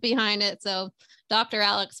science behind it. So Dr.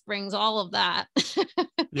 Alex brings all of that.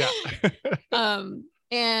 Yeah.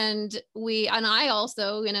 And I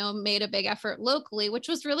also, made a big effort locally, which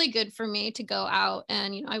was really good for me to go out.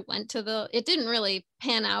 And, I went to it didn't really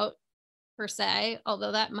pan out per se,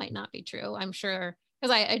 although that might not be true. I'm sure,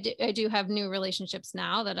 because I do have new relationships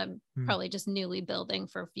now that I'm probably just newly building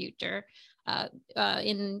for future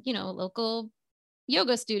in, local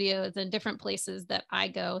yoga studios and different places that I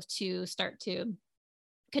go to start to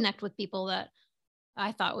connect with people that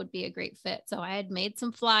I thought would be a great fit. So I had made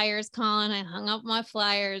some flyers, Colin. I hung up my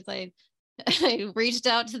flyers. I reached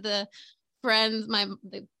out to the friends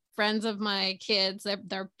of my kids,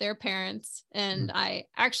 their parents. And I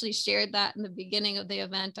actually shared that in the beginning of the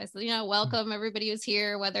event. I said, welcome everybody who's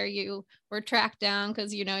here, whether you were tracked down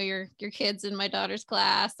because, your kid's in my daughter's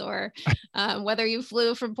class, or whether you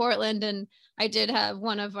flew from Portland. And I did have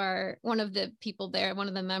one of the people there, one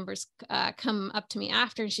of the members come up to me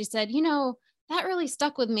after, and she said, that really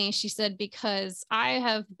stuck with me. She said, because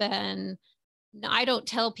I don't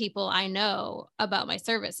tell people I know about my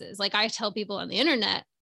services. Like, I tell people on the internet,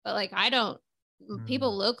 but like,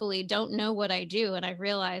 people locally don't know what I do. And I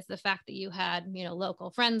realized the fact that you had, local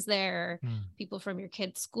friends there, people from your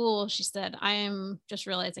kid's school. She said, I am just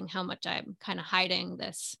realizing how much I'm kind of hiding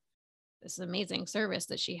this amazing service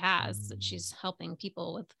that she has, that she's helping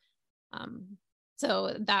people with.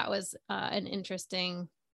 So that was an interesting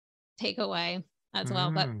takeaway as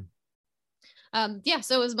well. But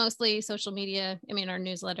so it was mostly social media. I mean, our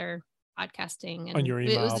newsletter, podcasting, and on your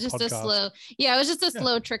email, it was just podcast. it was just a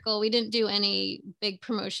slow trickle. We didn't do any big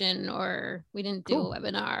promotion, or we didn't do a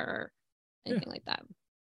webinar or anything like that.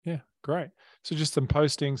 Yeah, great. So just some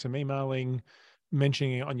posting, some emailing,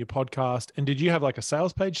 mentioning it on your podcast. And did you have like a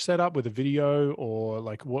sales page set up with a video, or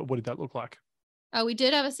like what did that look like? We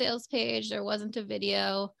did have a sales page. There wasn't a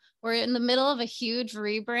video. We're in the middle of a huge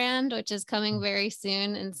rebrand, which is coming very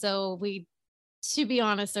soon. And so to be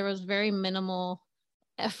honest, there was very minimal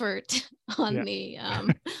effort on the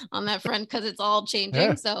on that front, because it's all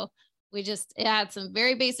changing. So it had some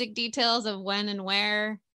very basic details of when and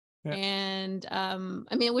where. And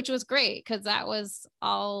which was great, because that was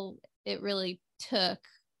all it really took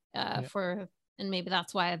and maybe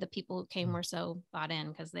that's why the people who came were so bought in,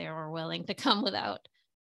 because they were willing to come without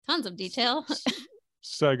tons of detail.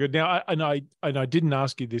 So good. Now, I didn't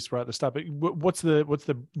ask you this right at the start, but what's the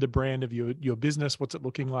brand of your business? What's it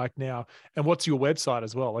looking like now? And what's your website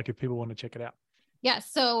as well? Like, if people want to check it out. Yeah.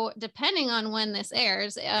 So depending on when this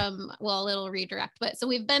airs, it'll redirect. But so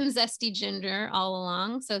we've been Zesty Ginger all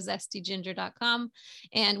along. So zestyginger.com.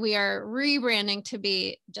 And we are rebranding to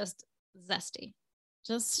be just Zesty,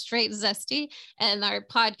 just straight Zesty. And our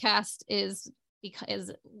podcast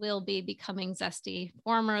will be becoming Zesty.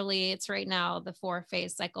 Formerly, it's right now the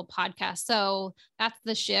 4-Phase Cycle podcast. So that's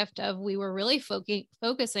the shift of, we were really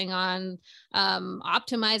focusing on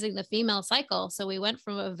optimizing the female cycle. So we went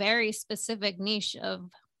from a very specific niche of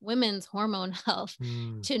women's hormone health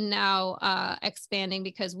to now expanding,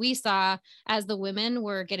 because we saw, as the women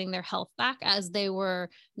were getting their health back, as they were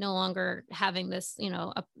no longer having this,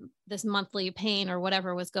 this monthly pain or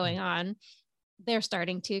whatever was going on, they're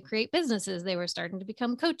starting to create businesses. They were starting to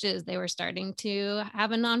become coaches. They were starting to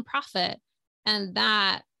have a nonprofit. And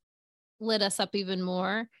that lit us up even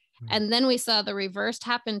more. And then we saw the reverse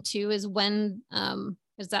happen too, is when,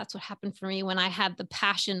 because that's what happened for me when I had the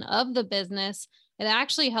passion of the business. It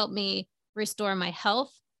actually helped me restore my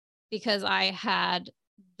health, because I had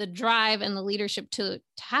the drive and the leadership to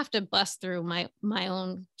have to bust through my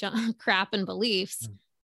own crap and beliefs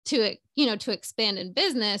to expand in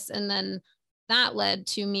business. And then that led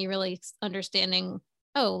to me really understanding,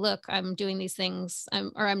 oh, look, I'm doing these things,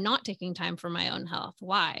 I'm not taking time for my own health.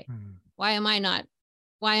 Why? Why am I not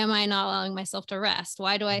allowing myself to rest?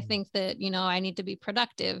 Why do I think that, I need to be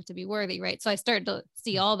productive to be worthy, right? So I started to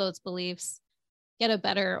see all those beliefs, get a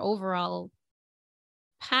better overall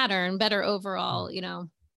pattern, better overall,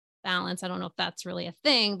 balance. I don't know if that's really a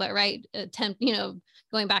thing, but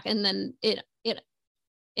going back, and then it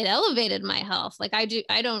elevated my health. Like,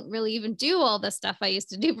 I don't really even do all the stuff I used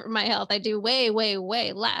to do for my health. I do way, way,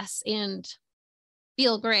 way less and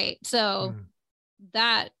feel great. So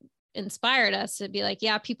that inspired us to be like,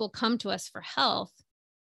 yeah, people come to us for health,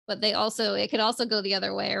 but it could also go the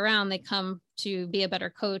other way around. They come to be a better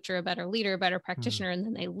coach or a better leader, a better practitioner, and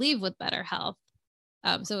then they leave with better health.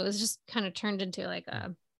 So it was just kind of turned into like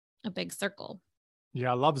a big circle.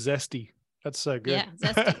 Yeah. I love Zesty. That's so good. Yeah,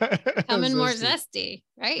 zesty. Coming more zesty,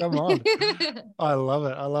 right? Come on. I love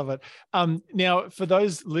it. I love it. Now, for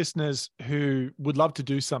those listeners who would love to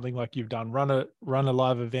do something like you've done, run a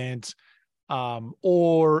live event,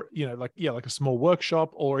 or like a small workshop,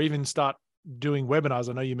 or even start doing webinars.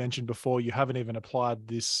 I know you mentioned before you haven't even applied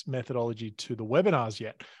this methodology to the webinars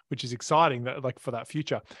yet, which is exciting, that like for that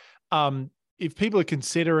future. If people are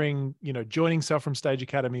considering, joining Sell from Stage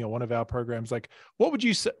Academy or one of our programs, like what would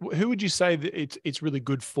you say, who would you say that it's really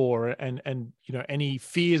good for, and any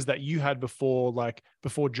fears that you had before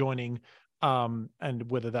joining,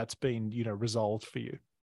 and whether that's been, resolved for you?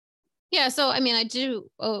 Yeah. So, I mean, I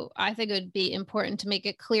think it would be important to make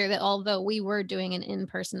it clear that although we were doing an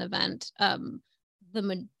in-person event, the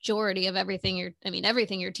majority of everything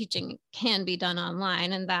you're teaching can be done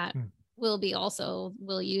online, and that we'll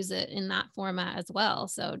use it in that format as well.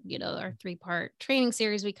 So, our 3-part training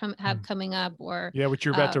series we have coming up, or which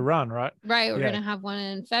you're about to run, right? Right. We're going to have one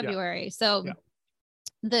in February. So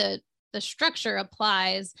the structure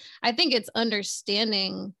applies. I think it's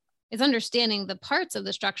understanding the parts of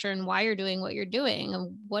the structure and why you're doing what you're doing,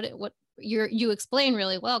 and what you explain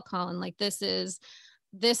really well, Colin. Like, this is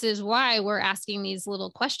why we're asking these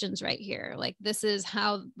little questions right here. Like, this is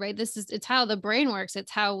how, right? It's how the brain works.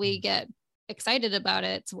 It's how we get excited about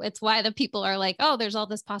it. It's why the people are like, oh, there's all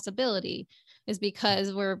this possibility, is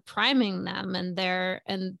because we're priming them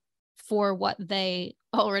and for what they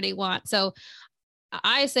already want. So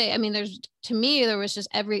I say, I mean, there's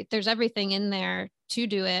everything in there to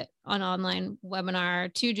do it on online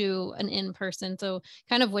webinar, to do an in-person. So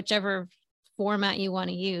kind of whichever format you want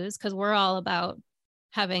to use, because we're all about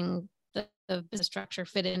having the business structure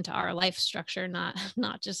fit into our life structure, not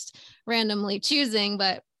just randomly choosing,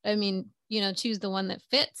 but I mean, choose the one that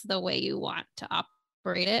fits the way you want to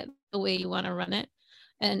operate it, the way you want to run it.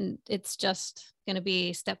 And it's just going to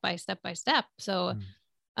be step by step by step. So,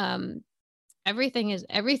 everything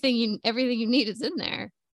you need is in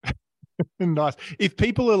there. Nice. If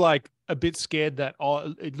people are like a bit scared that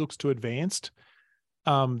it looks too advanced,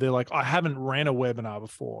 they're like, I haven't ran a webinar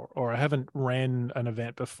before, or I haven't ran an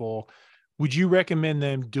event before, would you recommend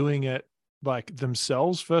them doing it like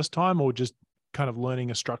themselves first time, or just kind of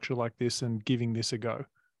learning a structure like this and giving this a go?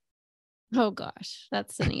 Oh gosh,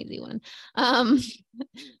 that's an easy one.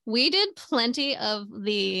 We did plenty of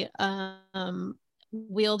the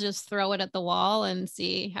we'll just throw it at the wall and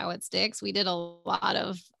see how it sticks. We did a lot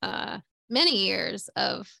of many years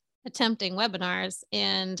of attempting webinars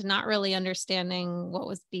and not really understanding what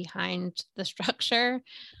was behind the structure,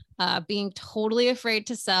 being totally afraid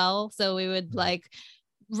to sell. So we would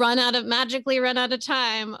magically run out of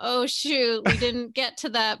time. Oh shoot, we didn't get to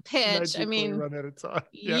that pitch. I mean, run out of time.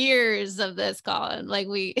 Years of this, Colin.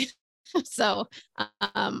 So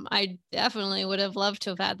I definitely would have loved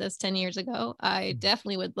to have had this 10 years ago. I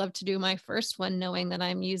definitely would love to do my first one knowing that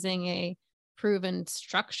I'm using a proven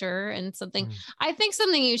structure and something. I think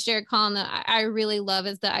something you shared, Colin, that I really love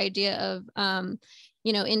is the idea of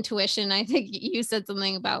intuition. I think you said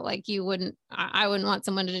something about like I wouldn't want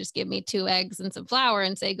someone to just give me 2 eggs and some flour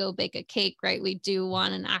and say go bake a cake, right? We do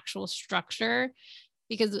want an actual structure,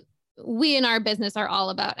 because we in our business are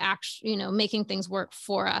all about making things work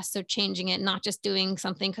for us. So changing it, not just doing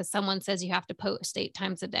something because someone says you have to post 8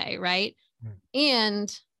 times a day, right?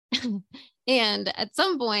 And at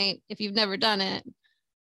some point, if you've never done it,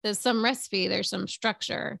 there's some recipe, there's some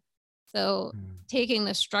structure. So taking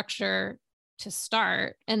the structure to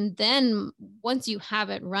start, and then once you have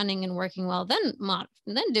it running and working well, then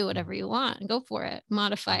do whatever you want and go for it,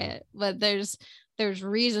 modify it. But there's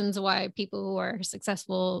reasons why people who are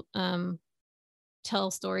successful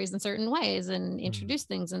tell stories in certain ways and introduce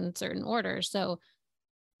things in certain orders. So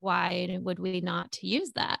why would we not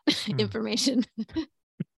use that information?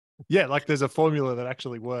 Yeah, like there's a formula that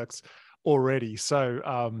actually works already.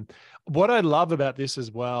 So what I love about this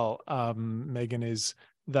as well, Megan, is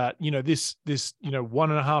that, this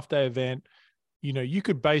 1.5 day event, you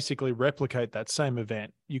could basically replicate that same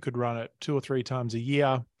event. You could run it 2 or 3 times a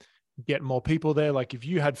year, get more people there. Like if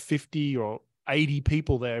you had 50 or 80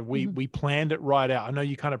 people there, we planned it right out. I know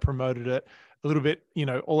you kind of promoted it a little bit,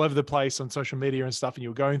 all over the place on social media and stuff, and you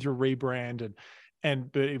were going through rebrand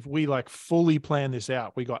but if we like fully plan this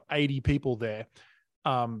out, we got 80 people there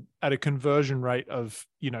at a conversion rate of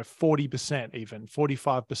 40%, even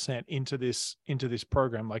 45% into this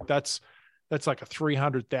program. Like that's like a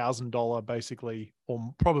 $300,000 basically,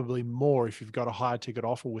 or probably more if you've got a higher ticket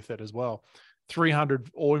offer with it as well. $300,000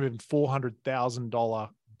 or even $400,000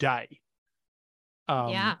 day.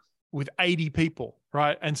 With 80 people,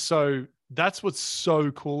 right? And so that's what's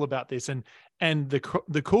so cool about this. And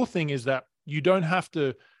the cool thing is that you don't have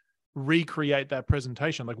to recreate that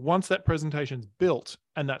presentation. Like once that presentation's built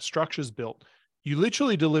and that structure's built, you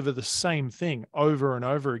literally deliver the same thing over and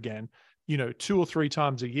over again, 2 or 3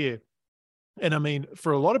 times a year. And I mean,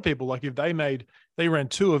 for a lot of people, like if they ran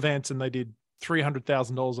 2 events and they did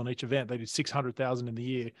 $300,000 on each event. They did $600,000 in the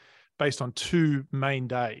year based on 2 main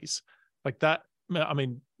days. Like that, I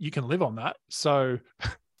mean, you can live on that. So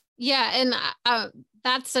yeah. And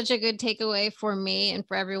that's such a good takeaway for me and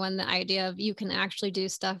for everyone, the idea of you can actually do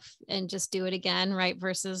stuff and just do it again, right?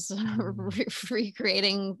 Versus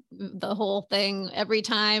recreating the whole thing every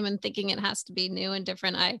time and thinking it has to be new and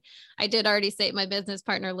different. I did already say my business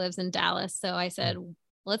partner lives in Dallas. So I said,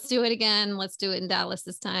 let's do it again. Let's do it in Dallas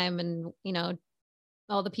this time. And, you know,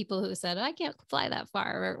 all the people who said, I can't fly that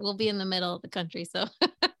far, or we'll be in the middle of the country. So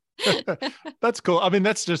that's cool. I mean,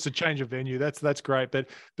 that's just a change of venue. That's great. But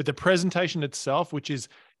the presentation itself, which is,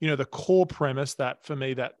 you know, the core premise that for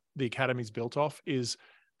me that the Academy's built off, is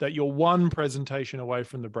that you're one presentation away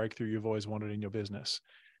from the breakthrough you've always wanted in your business.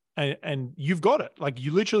 And you've got it. Like,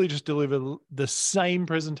 you literally just deliver the same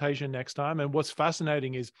presentation next time. And what's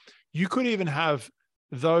fascinating is you could even have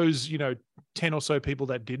those, you know, 10 or so people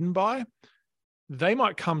that didn't buy, they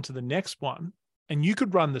might come to the next one. And you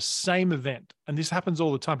could run the same event. And this happens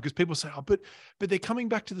all the time because people say, oh, but they're coming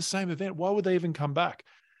back to the same event. Why would they even come back?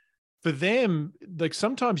 For them, like,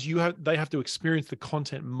 sometimes they have to experience the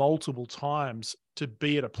content multiple times to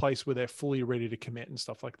be at a place where they're fully ready to commit and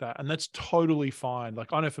stuff like that. And that's totally fine.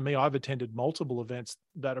 Like, I know for me, I've attended multiple events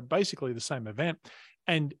that are basically the same event.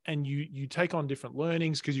 And you take on different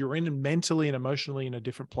learnings because you're in mentally and emotionally in a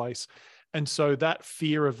different place. And so that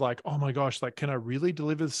fear of like, oh my gosh, like, can I really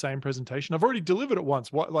deliver the same presentation? I've already delivered it once.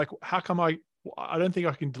 What, like, how come I don't think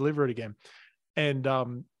I can deliver it again?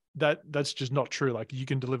 And that's just not true. Like, you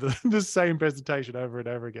can deliver the same presentation over and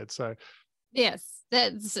over again. So yes,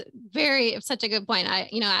 that's such a good point.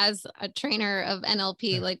 As a trainer of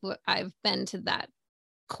NLP, like, I've been to that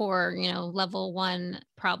core, level 1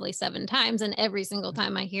 probably 7 times, and every single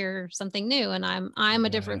time I hear something new, and I'm a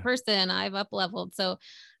different person. I've up leveled. So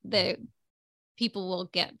the people will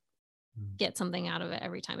get something out of it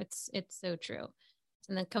every time. It's so true.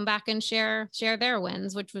 And then come back and share their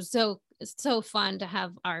wins, which was so fun to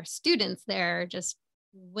have our students there, just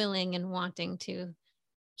willing and wanting to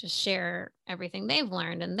just share everything they've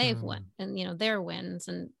learned and they've won, and their wins,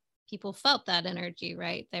 and people felt that energy,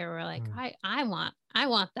 right? They were like, I want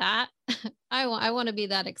that. I want to be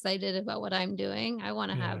that excited about what I'm doing. I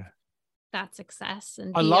want to have that success.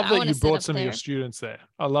 And I love that you brought some of your students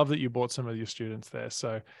there.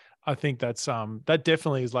 So I think that's that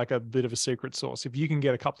definitely is like a bit of a secret sauce. If you can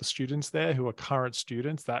get a couple of students there who are current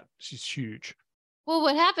students, that is huge. Well,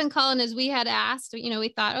 what happened, Colin, is we had asked,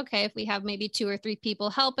 we thought, okay, if we have maybe 2 or 3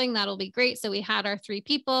 people helping, that'll be great. So we had our 3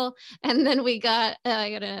 people, and then I got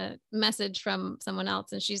a message from someone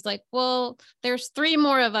else, and she's like, well, there's 3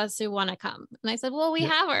 more of us who want to come. And I said, well, we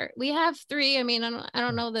have 3. I mean, I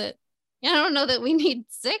don't know that we need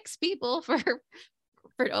 6 people for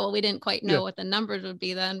we didn't quite know what the numbers would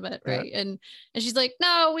be then, but right. And she's like,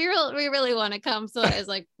 no, we really want to come. So I was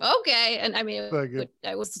like, okay. And I mean, it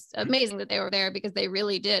was amazing that they were there, because they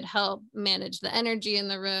really did help manage the energy in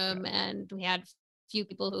the room. And we had a few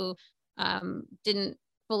people who didn't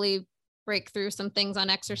fully break through some things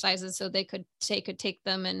on exercises, so they could take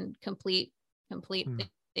them and complete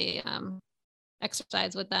the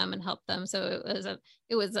exercise with them and help them. So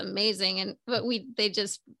it was amazing. But they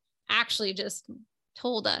just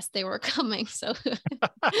told us they were coming. So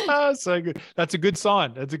so good. That's a good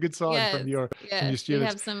sign. From your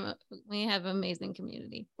students. We have amazing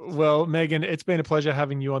community. Well, Megan, it's been a pleasure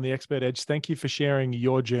having you on the Expert Edge. Thank you for sharing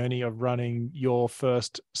your journey of running your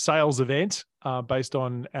first sales event based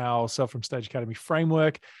on our Sell from Stage Academy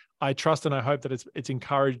framework. I trust and I hope that it's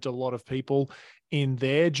encouraged a lot of people in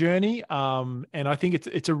their journey. And I think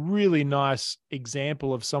it's a really nice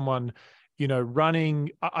example of someone running.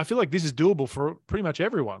 I feel like this is doable for pretty much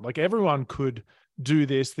everyone. Like, everyone could do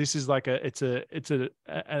this. This is like it's an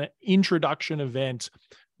introduction event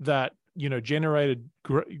that, generated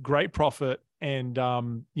great profit, and,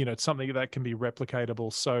 it's something that can be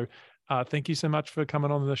replicatable. So thank you so much for coming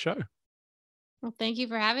on the show. Well, thank you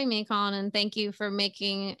for having me, Colin, and thank you for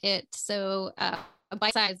making it so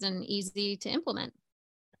bite-sized and easy to implement.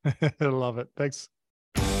 I love it. Thanks.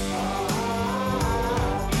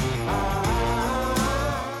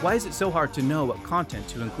 Why is it so hard to know what content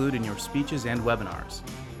to include in your speeches and webinars?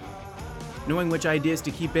 Knowing which ideas to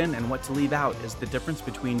keep in and what to leave out is the difference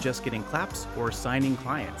between just getting claps or signing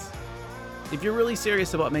clients. If you're really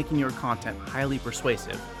serious about making your content highly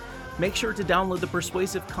persuasive, make sure to download the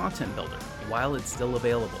Persuasive Content Builder while it's still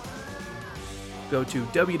available. Go to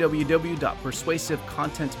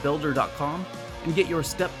www.persuasivecontentbuilder.com and get your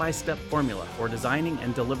step-by-step formula for designing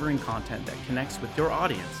and delivering content that connects with your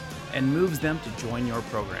audience and moves them to join your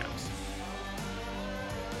programs.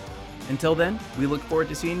 Until then, we look forward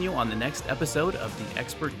to seeing you on the next episode of The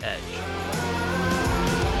Expert Edge.